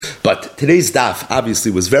But today's daf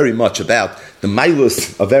obviously was very much about the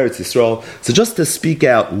Mailus of Eretz Yisrael. So just to speak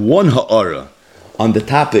out one ha'ara on the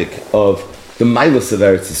topic of the Mailus of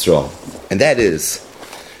Eretz Yisrael, and that is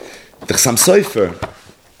the Chassam Sofer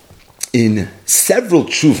in several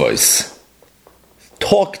tshuvos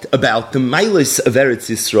talked about the Mailus of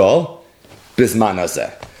Eretz Yisrael bizman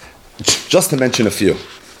hazeh. Just to mention a few.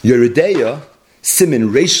 Yeridea Simin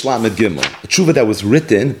Reish Lamed Gimel, a tshuva that was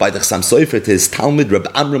written by the Chassam Sofer to his Talmud Reb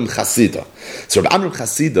Amram Chasida. So Reb Amram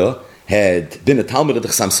Chasida had been a Talmud of the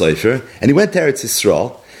Chassam Sofer, and he went to Eretz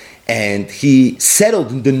Yisrael, and he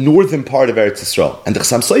settled in the northern part of Eretz Yisrael. And the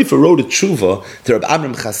Chassam Sofer wrote a tshuva to Reb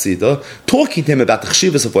Amram Chasida, talking to him about the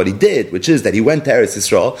chshivas of what he did, which is that he went to Eretz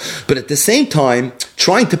Yisrael, but at the same time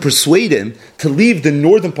trying to persuade him to leave the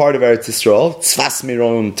northern part of Eretz Yisrael, Tzfas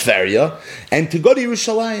Miron, Tveria, and to go to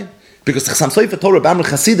Yerushalayim. Because the Chassam Sofer told Reb Amram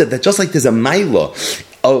Chasida that just like there's a maila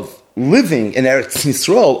of living in Eretz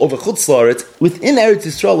Yisrael over Chutz La'aretz, within Eretz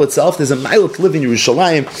Yisrael itself, there's a maila to live in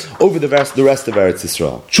Yerushalayim over the rest of Eretz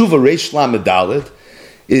Yisrael. Tshuva Reish Lamed Daled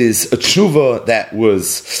is a tshuva that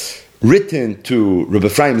was written to Rabbi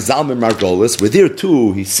Ephraim Zalman Margolis, where there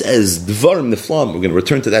too he says Dvarim Niflam. We're going to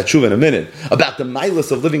return to that tshuva in a minute about the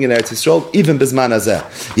milas of living in Eretz Yisrael, even bizman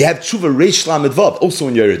hazeh. You have tshuva Reish Lamed Vav, also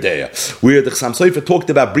in Yeridea, where the Chassam Sofer talked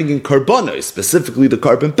about bringing karbanos, specifically the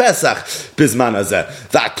carbon Pesach bizman hazeh.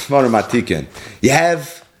 That Kmarim Atikin. You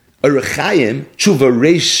have a Rechaim tshuva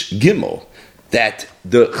Reish Gimel that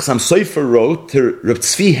the Chassam Sofer wrote to Reb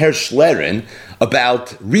Tzvi Hersh Lerin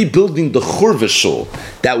about rebuilding the Churva Shul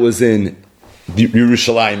that was in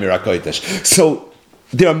Yerushalayim Mirakoitesh. So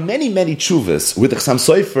there are many, many tshuvas where the Chassam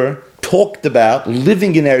Sofer talked about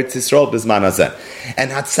living in Eretz Yisrael bizman hazeh. And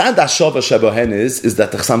Hatzad HaShava Shebohen is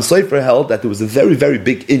that the Chassam Sofer held that there was a very, very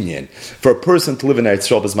big inyan for a person to live in Eretz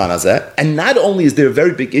Yisrael bizman hazeh. And not only is there a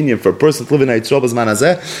very big inyan for a person to live in Eretz Yisrael bizman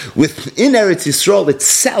hazeh, within Eretz Yisrael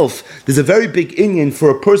itself, there's a very big inyan for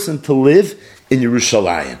a person to live in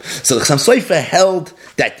Yerushalayim. So the Chassam Sofer held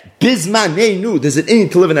that bizman neinu, there's an inyan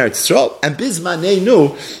to live in Eretz Yisrael, and bizman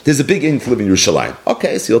neinu, there's a big inyan to live in Yerushalayim.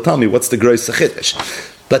 Okay, so you'll tell me what's the Grois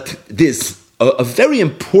Chiddush. But there's a very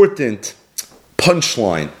important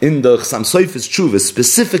punchline in the Chassam Sofer's tshuva,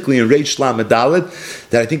 specifically in Reish Lamed Daled,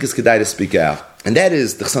 that I think is kedai to speak out. And that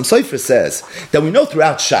is, the Chassam Sofer says that we know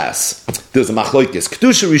throughout Shas, there's a machloikis,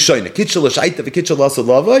 Kedusha Rishayna, Kitchel L'Shaita v'Kitchel L'Asad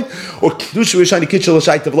Lavai, or Kedusha Rishayna, Kitchel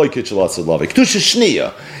L'Shaita v'Loi Kitchel L'Asad Lavai, Kedusha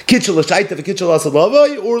Shniya, Kitchel L'Shaita v'Kitchel L'Asad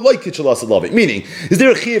Lavai, or Loi Kitchel L'Asad Lavai. Meaning, is there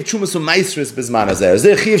a Chiyav Chumas U'Maisris bizman hazeh? Is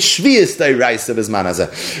there a Chiyav Shviyas D'Iraisa bizman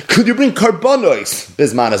hazeh? Could you bring Karbonos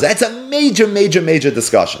bizman hazeh? That's a major, major, major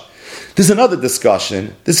discussion. There's another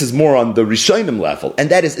discussion, this is more on the Rishonim level, and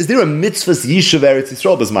that is there a mitzvahs Yishuv Eretz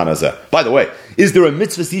Yisrael bizman hazeh? By the way, is there a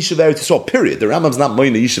mitzvahs Yishuv Eretz Yisrael, period? The Rambam's not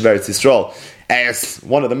moina Yishuv Eretz Yisrael as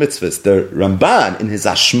one of the mitzvahs. The Ramban, in his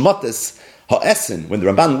Ashmatis Ha'esen, when the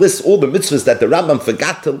Ramban lists all the mitzvahs that the Rambam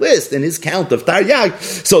forgot to list in his count of Taryag,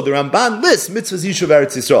 so the Ramban lists mitzvahs Yishuv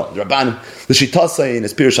Eretz Yisrael. The Ramban, the Shitasa in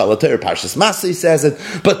his Pirush Alater, Parshas Masay says it,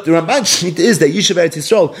 but the Ramban Shita is that Yishuv Eretz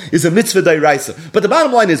Yisrael is a mitzvah d'iraisa. But the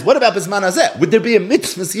bottom line is, what about bizman hazeh? Would there be a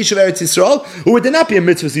mitzvah Yishuv Eretz Yisrael, or would there not be a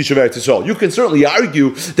mitzvah Yishuv Eretz Yisrael? You can certainly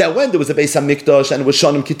argue that when there was a Beis HaMikdash and it was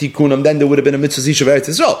Shanim Kitikunam, then there would have been a mitzvah Yishuv Eretz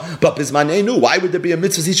Yisrael. But bizman einu, why would there be a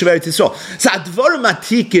mitzvah Yishuv Eretz Yisrael? So advarim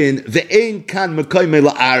atikin ve'ein kan mekayme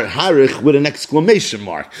la'ar harich with an exclamation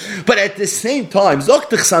mark. But at the same time, Zok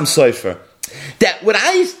the Chassam Sofer, that when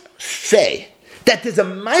I say that there's a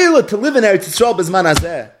mile to live in Eretz Yisrael bizman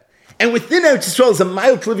hazeh, and within Eretz Yisrael is a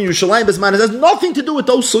mile to live in Yerushalayim bizman hazeh, has nothing to do with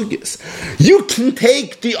those sugyas. You can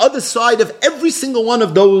take the other side of every single one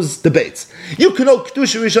of those debates. You can know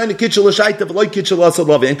Kedusha Rishayna Kitchel L'Shaita v'Loi Kitchel L'Asad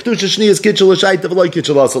Lavai, and Kedusha Shniya Kitchel L'Shaita v'Loi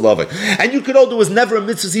Kitchel L'Asad Lavai. And you can know there was never a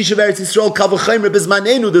mitzvah Yishuv Eretz Yisrael, Kal v'Chaymer bizman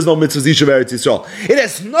einu, there's no mitzvah Yishuv Eretz Yisrael. It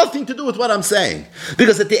has nothing to do with what I'm saying.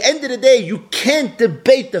 Because at the end of the day, you can't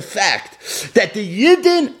debate the fact that the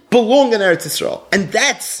Yidden belong in Eretz Yisrael. And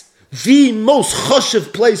that's the most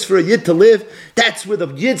chashuv place for a Yid to live. That's where the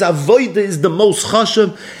Yid's avodah is the most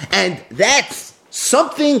chashuv. And that's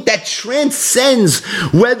something that transcends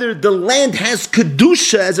whether the land has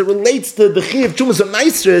kedusha as it relates to the Chiyav Chumas and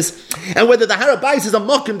Maisris, and whether the Harabais is a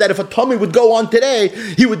mokim that if a Tommy would go on today,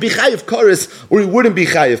 he would be Chayav Kares or he wouldn't be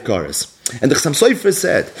Chayav Kares. And the Chassam Sofer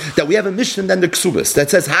said that we have a mission then the Ksubas that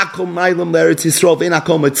says Hakol Mailam L'Eretz Yisrael Ve'en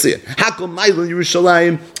Hakol Metziyim, Hakol Mailam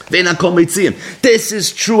Yerushalayim Ve'en Hakol Metziyim. This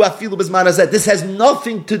is true. Afilu B'zman hazeh. This has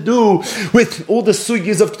nothing to do with all the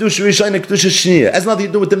sugyas of Kedusha Rishayna and Kedusha Shniya. It has nothing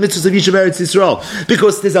to do with the mitzvahs of Yishuv Eretz Yisrael,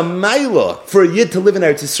 because there's a mailah for a Yid to live in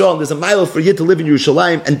Eretz Yisrael, and there's a mailah for a Yid to live in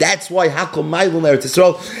Yerushalayim, and that's why Hakol Mailam L'Eretz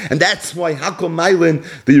Yisrael, and that's why Hakol Mailam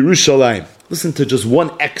the Yerushalayim. listen to just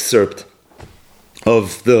one excerpt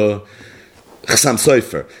of the Chassam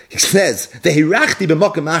Sofer. He says, "Vehirachti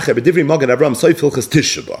b'makom acher b'divrei Magen Avraham Sofer Hilchos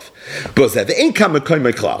Tisha B'av." But ve'ein kam mekoim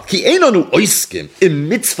meklal. He ain't anu oiskim in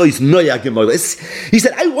mitzvahs noya gemolos. He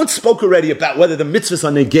said, "I once spoke already about whether the mitzvahs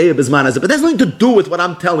are negeya b'zman hazeh, but that's nothing to do with what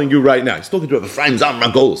I'm telling you right now." He's talking to Rav Ephraim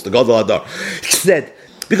Zalman Golos, the Gadol Hadar. He said,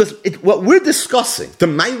 because what we're discussing, the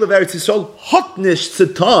Ma'il of Eretz Yisrael, hotnish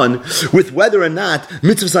tzatan with whether or not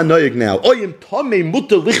mitzvahs are noyeg now. Oyim tamei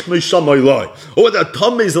muter lichmei shamoy loy. Or whether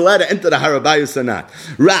tamei is allowed to enter the harabayas or not.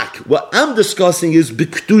 Rak, what I'm discussing is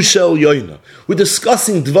b'kedusha el yoyna. We're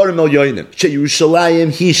discussing dvarim el yoynim. She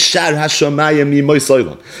Yerushalayim hi shar hashamayim yimoy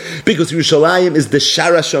soilon. Because Yerushalayim is the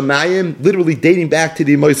shar hashamayim, literally dating back to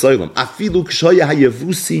the yimoy soilon. Afilu kshoya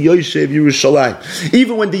hayavusi yoshev Yerushalayim.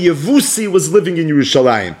 Even when the Yavusi was living in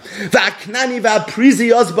Yerushalayim. And the Knani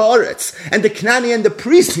and the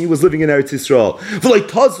Prizi was living in Eretz Yisrael.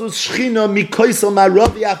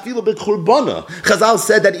 Chazal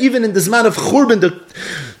said that even in this man of Churban,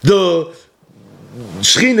 the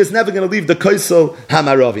Shechin is never going to leave the Kaisel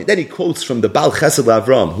Hamaravi. Then he quotes from the Baal Chesed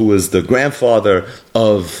Avram, who is the grandfather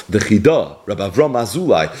of the Chidah, Rabbi Avram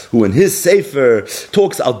Azulai, who in his Sefer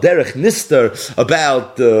talks al derech nister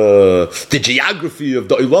about the geography of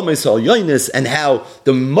the Olamis al Yonis and how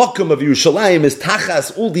the Mokum of Yerushalayim is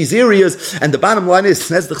Tachas, all these areas. And the bottom line is,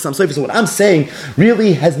 says the Chassam Sofer, so what I'm saying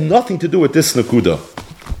really has nothing to do with this Nakuda.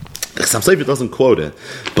 The Chassam Sofer doesn't quote it,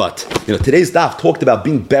 but today's daf talked about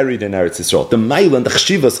being buried in Eretz Yisrael. The Ma'il and the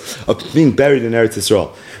Chshivas of being buried in Eretz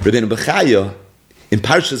Yisrael. Rabbeinu Bechaya in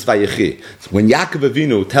Parshas Vayechi, when Yaakov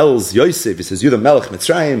Avinu tells Yosef, he says, "You're the Melech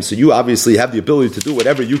Mitzrayim, so you obviously have the ability to do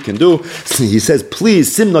whatever you can do." So he says, "Please,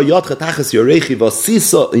 Simno Yotcha Tachas Yorechi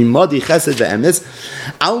V'Sisa Imadi Chesed Ve'emes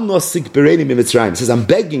Al Nosik Bereini Mitzrayim." He says, "I'm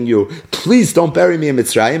begging you, please don't bury me in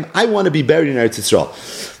Mitzrayim. I want to be buried in Eretz Yisrael."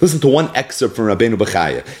 Listen to one excerpt from Rabbeinu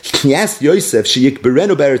Bechaya. He asked Yosef, "Sheyik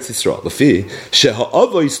Berenu Beretz Yisrael, Lefi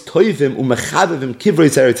She'Ha'avois Toivim U'Mechavivim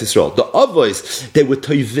Kivreis Eretz Yisrael." The Avois,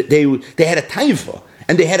 they had a taiva.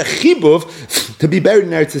 And they had a chibuv to be buried in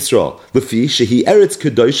Eretz Yisrael. Lefi shehi Eretz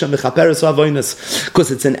Kedosha mechaperes avonos,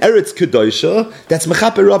 because it's an Eretz Kedosha that's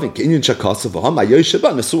mechaper ravin. Kinyan shakasa v'ham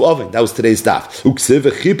ayosheba nesu avin. That was today's daf. Uksiv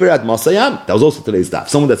v'chiper ad masayam. That was also today's daf.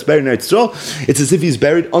 Someone that's buried in Eretz Yisrael, it's as if he's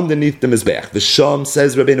buried underneath the mizbech. The Sham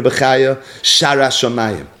says Rabbeinu Bechaya Shara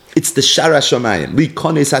Shamayim. It's the Shara Shamayim. We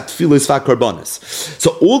kones at tefillos v'karbonos.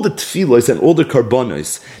 So all the tefillos and all the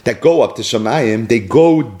karbonos that go up to Shamayim, they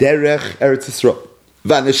go derech Eretz Yisrael.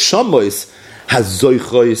 V'aneshamois has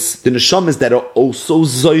zoichos, the neshamas that are also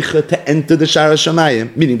zoicha to enter the Shara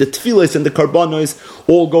Shamayim, meaning the tefillos and the karbonos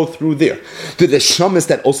all go through there. The neshamas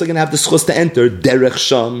that also going to have the schos to enter derech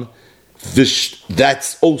sham,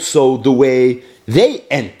 that's also the way they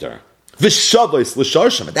enter. V'shavos l'shar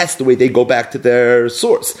sham, that's the way they go back to their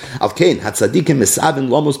source. Alkein hatzadikim misavin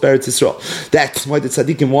lomos beretz Yisrael. That's why the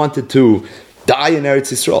tzadikim wanted to die in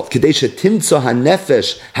Eretz Yisrael. Kadesha timtza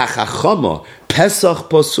hanefesh hachachama Pesach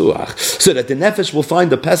Pasuach, so that the nefesh will find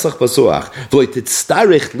the Pesach Pasuach,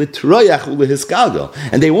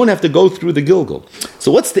 and they won't have to go through the Gilgal.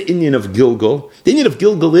 So what's the inyan of Gilgal? The inyan of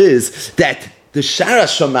Gilgal is that the Shara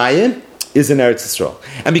Shamayim is in Eretz Yisrael.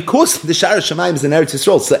 And because the Shara Shamayim is in Eretz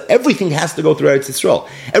Yisrael, so everything has to go through Eretz Yisrael.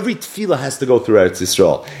 Every tefillah has to go through Eretz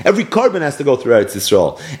Yisrael. Every carbon has to go through Eretz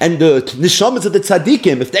Yisrael. And the neshamas of the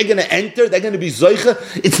tzaddikim, if they're going to enter, they're going to be zoicha,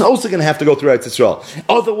 it's also going to have to go through Eretz Yisrael.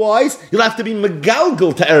 Otherwise, you'll have to be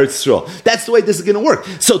megalgal to Eretz Yisrael. That's the way this is going to work.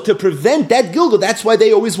 So to prevent that gilgal, that's why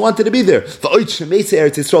they always wanted to be there. But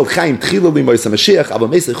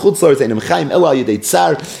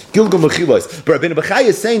Rabbeinu Bechaya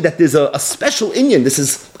is saying that there's a special inyan. This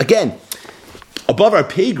is, again, above our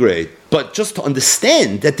pay grade, but just to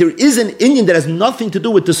understand that there is an inyan that has nothing to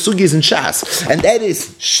do with the sugis and shas, and that is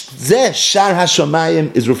Zeh Shar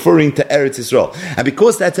HaShamayim is referring to Eretz Yisrael. And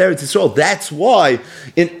because that's Eretz Yisrael, that's why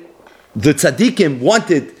the tzaddikim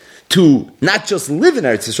wanted to not just live in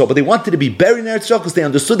Eretz Yisrael, but they wanted to be buried in Eretz Yisrael because they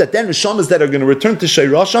understood that then neshamas that are going to return to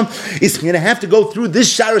Sheirasham is going to have to go through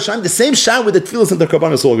this Shar HaShamayim, the same Shar where the tefillos and the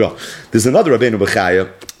karbanos all go. There's another Rabbeinu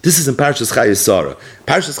Bechaya. This is in Parshas Chayei Sarah.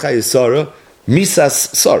 Parshas Chayei Sarah,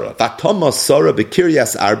 Misas Sarah. V'tomos Sarah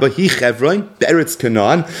bekiryas arba hi Chevron be'eretz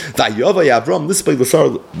Canaan v'yova Yavram lispay l'sar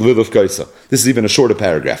l'viv kaisa. This is even a shorter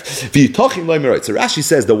paragraph. V'yitochim lo'imiroit. So Rashi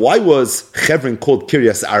says that why was Chevron called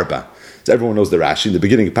Kiryas Arba? So everyone knows the Rashi. In the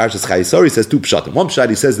beginning of Parshas Chayei Sarah, he says two pshatim. One pshat,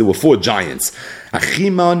 he says there were four giants: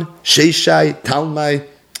 Achimon, Sheshai, Talmai,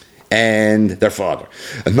 and their father.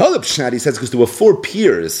 Another pshat, he says because there were four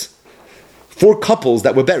peers, four couples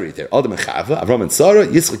that were buried there: Adam and Chava, Avram and Sarah,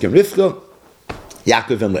 Yitzchak and Rivka,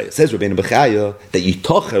 Yaakov and Leah. Says Rabbeinu Bechaya that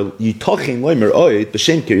Yitochin Loimer Oid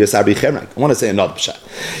B'Shem Kiryas Arba Chevron. I want to say another pshat.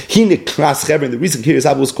 He nikras Chevron. The reason Kiryas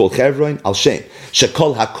Arba was called Chevron al Shem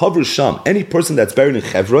Shekol HaKover Sham. Any person that's buried in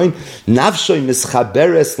Chevron, Navshoy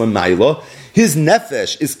Mischaberes L'Maylo. His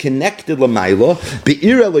nefesh is connected L'Maylo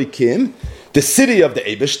Be'ir Elokim, the city of the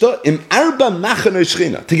Eibishter, im Arba Machanoi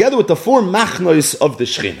Shechina, together with the 4 Machnois of the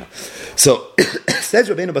Shechina. So, says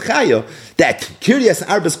Rabbeinu Bechaya that Kiryas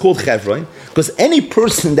Arba is called Chevron because any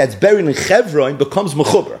person that's buried in Chevron becomes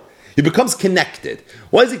mechuber. He becomes connected.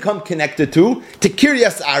 What does he come connected to? To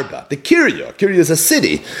Kiryas Arba. The Kirya. Kirya is a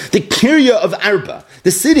city. The Kirya of Arba.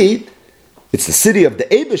 The city, it's the city of the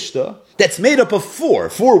Eibishter that's made up of 4.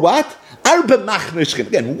 4 what? Arba Machnishkin.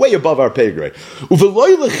 Again, way above our pay grade.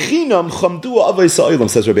 Uveloy lechinam chamdu avay sa'olam,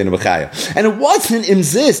 says Rabbeinu Bechaya. And it wasn't in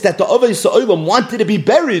this that the avay sa'olam wanted to be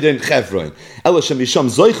buried in Chevron. Elisha misham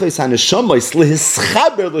zoiches haneshamois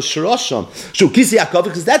lehischaber l'shirasham. Shu Kisi Yaakov,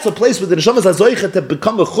 because that's a place where the neshamas are zoichet to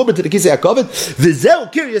become a chuber to the Kisi Yaakov.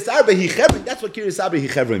 V'zeu Kiryas Arba hi Chevron. That's what Kiryas Arba hi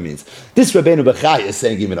Chevron means. This Rabbeinu Bechaya is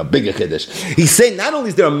saying even a bigger chiddush. He's saying not only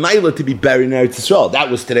is there a mila to be buried in Eretz Yisrael,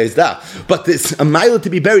 that was today's daf, but there's a mila to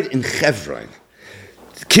be buried in Chevron.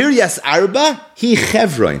 Kiryas Arba, he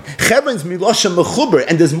Chevron. Chevron's milosha mechuber,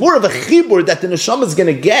 and there's more of a chibur that the neshama is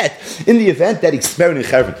going to get in the event that he's buried in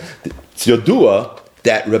Chevron. It's Yodua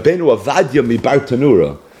that Rabbeinu Avadia mi Bar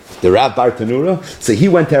Tanura, the Rav Bar Tanura, so he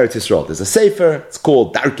went to Eretz Yisrael. There's a sefer, it's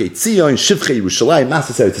called Darkei Tzion, Shivchei Yerushalayim,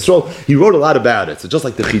 Masas Eretz Yisrael. He wrote a lot about it. So just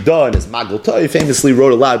like the Chidah and his Magal Toi famously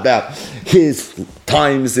wrote a lot about his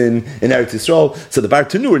times in Eretz Yisrael. So the Bar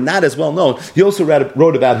Tanura, not as well known, he also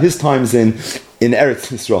wrote about his times in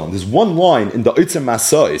Eretz Yisrael. There's one line in the Oitzer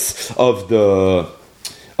Masois of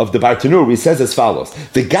the Bar Tanur, he says as follows: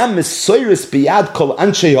 "V'gam mesoyres biyad kol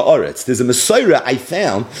anshe haaretz." There's a mesoyra I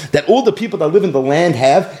found that all the people that live in the land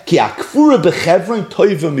have ki akfura bechevron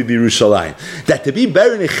toiva mi Yerushalayim. That to be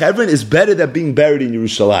buried in Chevron is better than being buried in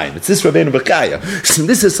Yerushalayim. It's this Rabbeinu Bechaya. So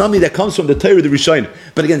this is something that comes from the Torah of the Rishonim.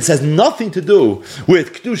 But again, it has nothing to do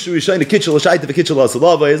with kedusha Rishonim, kitchel l'shayta, v'kitchel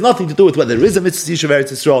l'salava. It has nothing to do with whether there is a mitzvah yishuv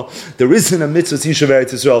Eretz Yisrael, there isn't a mitzvah yishuv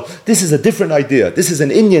Eretz Yisrael. This is a different idea. This is an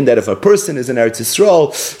Inyan that if a person is in Eretz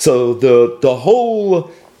Yisrael, so the whole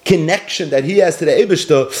connection that he has to the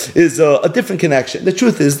Eibishter is a different connection. The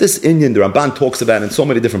truth is, this Inyan, the Ramban talks about in so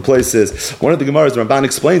many different places. One of the Gemaras, the Ramban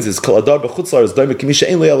explains is that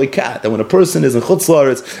when a person is in Chutz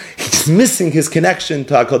La'aretz, he's missing his connection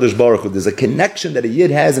to HaKadosh Baruch Hu. There's a connection that a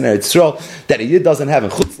Yid has in Eretz Yisrael that a Yid doesn't have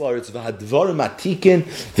in Chutz La'aretz.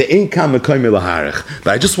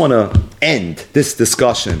 But I just want to end this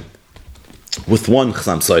discussion with one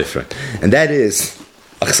Chassam Sofer, and that is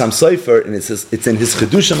a Chassam Sofer, and it's in his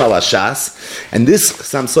Chedushim al Hashas, and this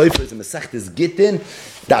Chassam Sofer is in Masechtes Gittin,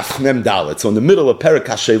 Daf Mem Dalet. So in the middle of Perek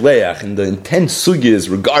HaSheleach, and the intense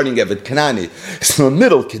sugiyas regarding Evet Kanani, it's in the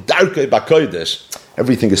middle, Kedarkei B'Kodesh.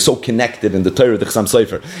 Everything is so connected in the Torah of the Chassam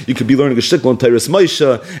Sofer. You could be learning a shtickle in Torah's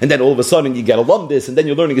Moshe, and then all of a sudden you get a lumbus, and then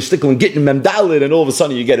you're learning a shtickle in Gittin Mem Dalet, and all of a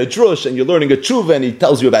sudden you get a drush, and you're learning a tshuva, and he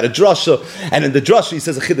tells you about a drasha, and in the drasha he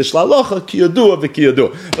says a chiddush la'alocha, ki yodua v'ki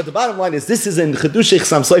yodua. But the bottom line is, this is in Chedush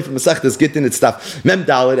Chassam Sofer Masechtes Gittin, it's Daf Mem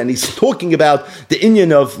Dalet, and he's talking about the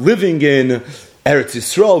inyan of living in Eretz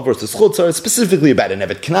Yisrael versus Chutz La'aretz, specifically about an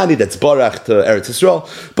Evet Kanani that's barach to Eretz Yisrael.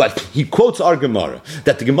 But he quotes our Gemara,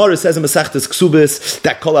 that the Gemara says in Masechtes Ksubis,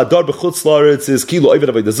 that Kol Adar B'Chutz La'aretz is Kilo Oived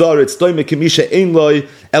Avodah Zarah, it's Doime Kemisha Ein Loi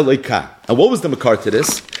Eloi Ka. And what was the Makar to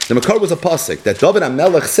this? The Makar was a pasuk that David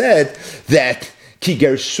HaMelech said that Ki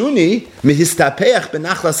gershuni mihistapeach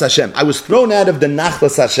benachlas Hashem. I was thrown out of the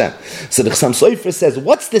nachlas Hashem. So the Chassam Sofer says,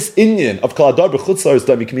 what's this Inyan of Kol Adar B'Chutz La'aretz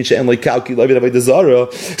Doime Kemisha Ein Loi Ka Kilo Oived Avodah Zarah?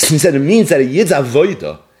 So he said it means that a Yid's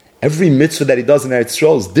avodah, every mitzvah that he does in Eretz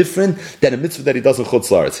Yisrael is different than a mitzvah that he does in Chutz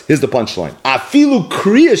La'aretz. Here's the punchline: Afilu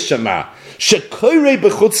kriya shema shekoirei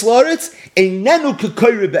b'Chutz La'aretz einenu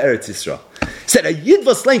kekoirei be'Eretz Yisrael. Said a Yid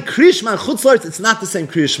was laying Kriyishma in Chutz La'aretz, it's not the same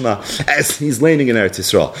Kriyishma as he's laying in Eretz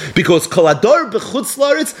Yisrael. Because Kol Adar B'Chutz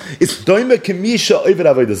La'aretz is Doime Kemisha Oived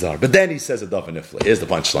Avodah Zarah. But then he says a Davar Nifla. Here's the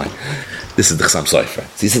punchline. This is the Chassam Sofer.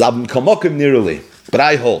 So he says, Abim Kamokim Niruli. But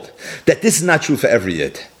I hold that this is not true for every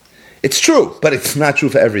Yid. It's true, but it's not true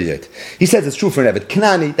for every Yid. He says it's true for an Evet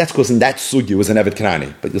Kanani. That's because in that sugi was an Evet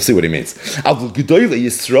Kanani. But you'll see what he means. Avul Gedoyle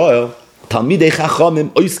Yisrael. Talmidei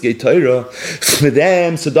Chachamim Oiskei Torah. For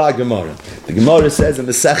them, so the Gemara. The Gemara says in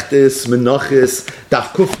the Masechtes Menachos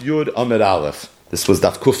Daf Kuf Yud Amud Aleph. This was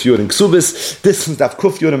Daf Kuf Yud in Ksubis. This was Daf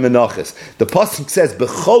Kuf Yud in Menachos. The pasuk says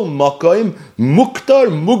B'chol Makoim Muktar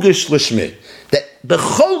Mugish Lishmi. That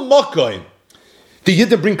B'chol Makoim, The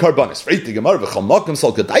Yidden bring karbanis.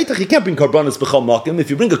 You can't bring karbanis b'chol makom.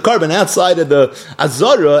 If you bring a carbon outside of the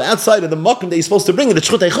azara, outside of the makom that you're supposed to bring it, it's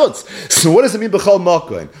chutei chutz. So what does it mean b'chol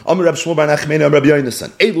makom? Amar Rab Shmuel bar Nachmani, Amar Rabbi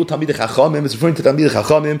Yonasan. Elu Talmidei Chachamim is referring to Talmidei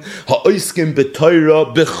Chachamim ha'oiskim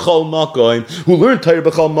b'Torah b'chol makom, who learn Torah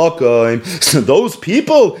b'chol makom. So those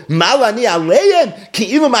people, malani aleim ki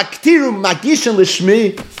ilu maktiru magishin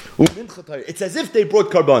l'shmi. It's as if they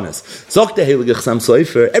brought karbanas.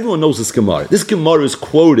 Everyone knows this Gemara. This Gemara is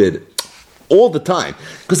quoted all the time,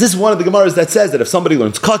 because this is one of the Gemaras that says that if somebody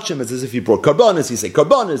learns kachim, it's as if he brought karbanas. You say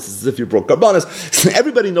karbanas, it's as if you brought karbanas. So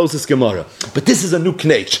everybody knows this Gemara, but this is a new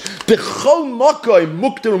knech. B'chol makoy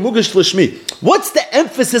mukter mugash l'shmi. What's the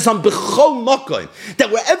emphasis on b'chol makoy?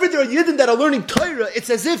 That wherever there are yidden that are learning Torah, it's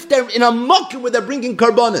as if they're in a makom where they're bringing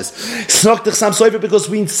karbanas. Because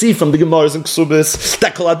we see from the Gemaras and Ksubis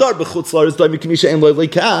that kol adar b'chutz la'aretz doy mikmisha en loy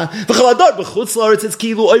leika. V'chol adar b'chutz la'aretz it's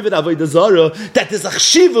kilu oived avodah zara. That there's a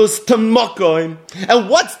chshivus to makom. And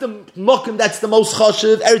what's the makom that's the most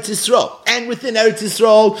chashiv? Eretz Yisrael. And within Eretz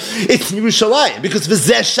Yisrael, it's Yerushalayim, because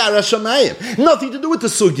v'zeh shara shamayim. Nothing to do with the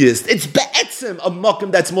sugyist. It's be'etzim a makom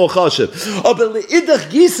that's more chashiv. Aber le'idach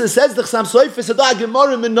gisa says the Chassam Sofer Sadah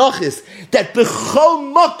Gemara Menachis that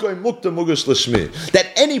b'chol makom mukta mugash l'shmi. That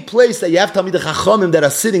any place that you have Talmidei Chachamim that are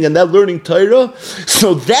sitting and they're learning Torah,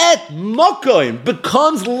 so that makom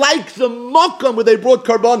becomes like the makom where they brought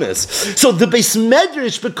karbanis. So the Beis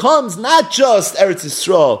Medrash becomes not just Eretz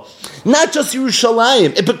Yisrael, not just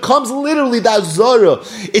Yerushalayim. It becomes literally the Azara.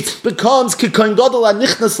 It becomes Kikoin Gadol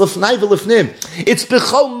HaNichnas Lefnai V'Lefnim. It's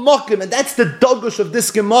B'chol Mokim, and that's the Dogush of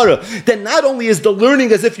this Gemara. That not only is the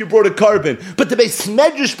learning as if you brought a carbon, but the Beis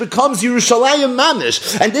Medrash becomes Yerushalayim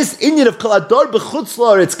Mamish. And this Inyan of Kol Adar B'chutz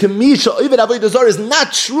La'aretz Kamisha Oived Avodah Zarah is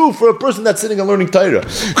not true for a person that's sitting and learning Torah.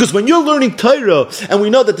 Because when you're learning Torah, and we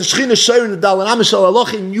know that the Shechina Shayr in the Dalan Amish Al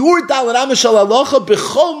Halacha, in your Dalan Amish Al Halacha,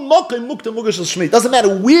 B'chol Mokim it doesn't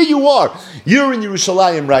matter where you are, you're in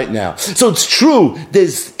Yerushalayim right now. So it's true,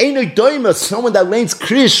 there's Einoi Doima, someone that learns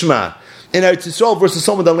Kriyishma in Eretz Yisrael versus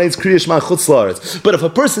someone that learns Kriya Shema Chutz La'aretz. But if a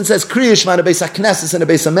person says Kriya Shema in a Beis HaKnesses and a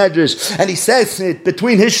Beis HaMedrash, and he says it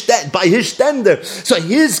between by his stender, so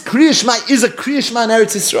his Kriya Shema is a Kriya Shema in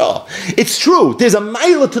Eretz Yisrael. It's true. There's a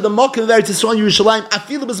mila to the Makkah of Eretz Yisrael in Yerushalayim.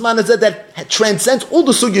 Afilu b'zman hazeh that transcends all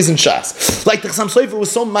the sugyas in Shas. Like the Chassam Sofer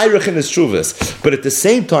was so myrich in his Shuvas. But at the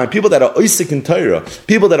same time, people that are oisik in Torah,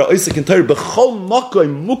 b'chol makkah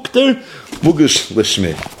mukter mugash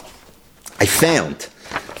l'shmi. I found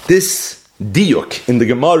this diuk in the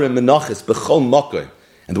Gemara in Menachos b'chol makom,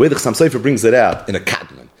 and the way the Chassam Sofer brings it out in a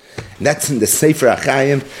kadmon, and that's in the Sefer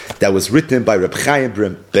HaChaim that was written by Reb Chaim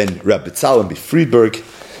ben Reb Tzalem B'Friedberg.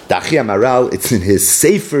 The Achi Amaral, it's in his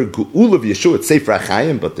Sefer Ge'ula V'Yeshua. It's Sefer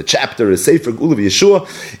HaChaim, but the chapter is Sefer Ge'ula V'Yeshua.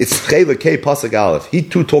 It's Chela Kei Pasuk Aleph. He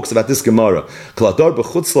too talks about this Gemara. Kol Adar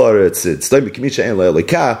B'chutz La'aretz, it's Tzdoim B'Kmisha En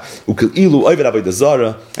Le'Elika, U'Kil Ilu Oived Avodah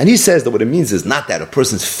Zarah. And he says that what it means is not that a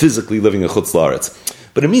person's physically living in Chutz La'aretz,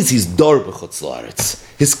 but it means he's dar b'chutz la'aretz.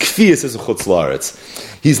 His kfiyas is a chutz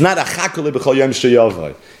la'aretz. He's not a chakale b'chol yom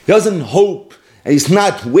sheyavai. He doesn't hope, and he's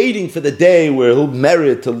not waiting for the day where he'll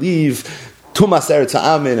merit to leave Tumas Eretz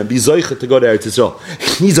Ha'amin and be zoichet to go to Eretz Yisrael.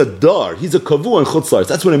 He's a dar. He's a kavu in chutz la'aretz.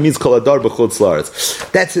 That's what it means, kol adar b'chutz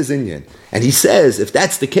la'aretz. That's his inyan. And he says, if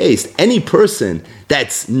that's the case, any person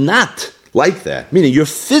that's not like that, meaning your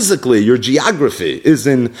geography is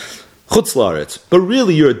in chutz la'aretz, but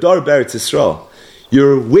really you're a dar b'Eretz Yisrael.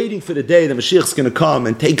 You're waiting for the day that Mashiach is going to come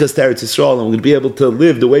and take us to Eretz Yisrael and we're going to be able to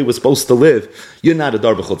live the way we're supposed to live. You're not a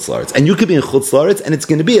dar b'chutz la'aretz. And you could be in chutz la'aretz and it's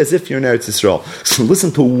going to be as if you're in Eretz Yisrael. So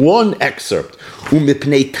listen to one excerpt.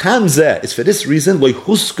 U'mipnei tam zeh. It's for this reason, lo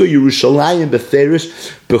huska Yerushalayim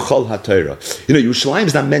beferish b'chol haTorah. You know, Yerushalayim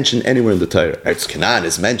is not mentioned anywhere in the Torah. Eretz Canaan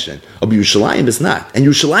is mentioned, but Yerushalayim is not. And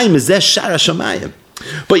Yerushalayim is zeh shara shamayim.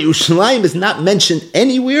 But Yerushalayim is not mentioned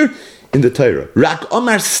anywhere in the Torah. Rak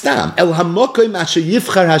Omar Stam El Hamokoy Masha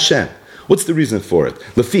Yivchar Hashem. What's the reason for it?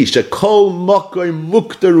 Lafish Kol Mokoy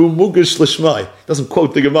Muktaru Mugash Lishmai. Doesn't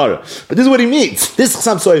quote the Gemara, but this is what he means. This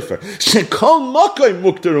Chassam Sofer. Shekol Mokoy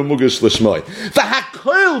Muktaru Mugash Lishmai.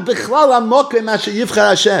 V'Hakol Bichlal Hamokoy Masha Yivchar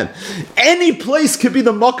Hashem. Any place could be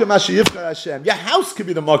the Mokoy Masha Yivchar Hashem. Your house could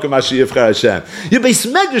be the Mokoy Masha Yivchar Hashem. Your Beis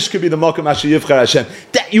Medrash could be the Mokoy Masha Yivchar Hashem.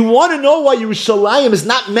 That you want to know why Yerushalayim is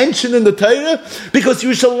not mentioned in the Torah? Because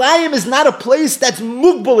Yerushalayim is not a place that's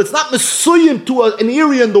mugbal. It's not mesuyim to an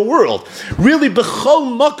area in the world. Really,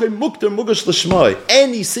 b'chol makom mukter mugash l'shmai.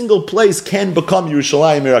 Any single place can become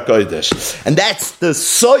Yerushalayim Ir HaKodesh. And that's the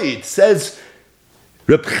soid, says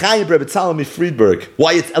Reb Chaim Reb Tzalem Friedberg,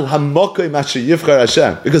 why it's El HaMokom Asher Yivchar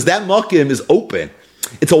Hashem. Because that makom is open.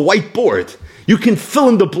 It's a whiteboard. You can fill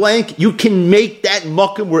in the blank. You can make that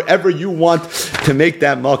makom wherever you want to make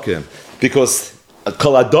that makom. Because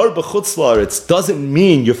Kol Adar b'chutz la'aretz doesn't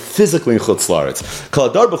mean you're physically in chutz la'aretz.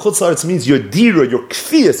 Kol Adar b'chutz la'aretz means your dira, your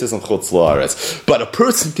kfiyas is in chutz la'aretz. But a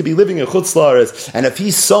person can be living in chutz la'aretz, and if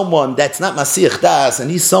he's someone that's not Masiach Das,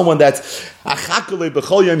 and he's someone that's achakale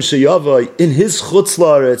b'chol yom sheyavai, in his chutz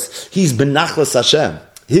la'aretz, he's benachlas Hashem.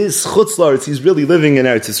 His chutz la'aretz, he's really living in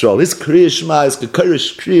Eretz Yisrael. His Kriya Shema is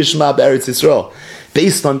Kriya Shema b'Eretz Yisrael.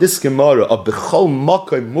 Based on this Gemara of Bechol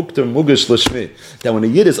Makai Mukter Mugash Lashmi, that when a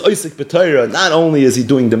Yid is Oisik B'Torah, not only is he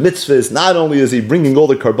doing the mitzvahs, not only is he bringing all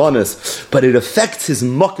the karbanas, but it affects his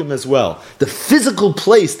makom as well. The physical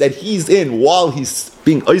place that he's in while he's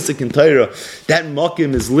being Oisik in Torah, that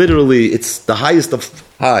makom is literally, it's the highest of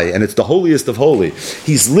high, and it's the holiest of holy.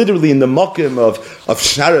 He's literally in the makom of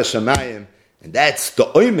Shara Shamayim, and that's the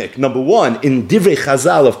Oimek, number one, in Divrei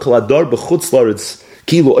Chazal of Kol Adar B'chutz La'aretz,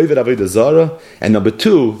 Kilu Oved Avodah Zara, and number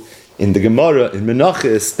two, in the Gemara in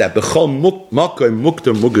Menachos, that Bechol Makom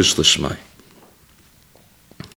Mukter Mugash L'Shmai.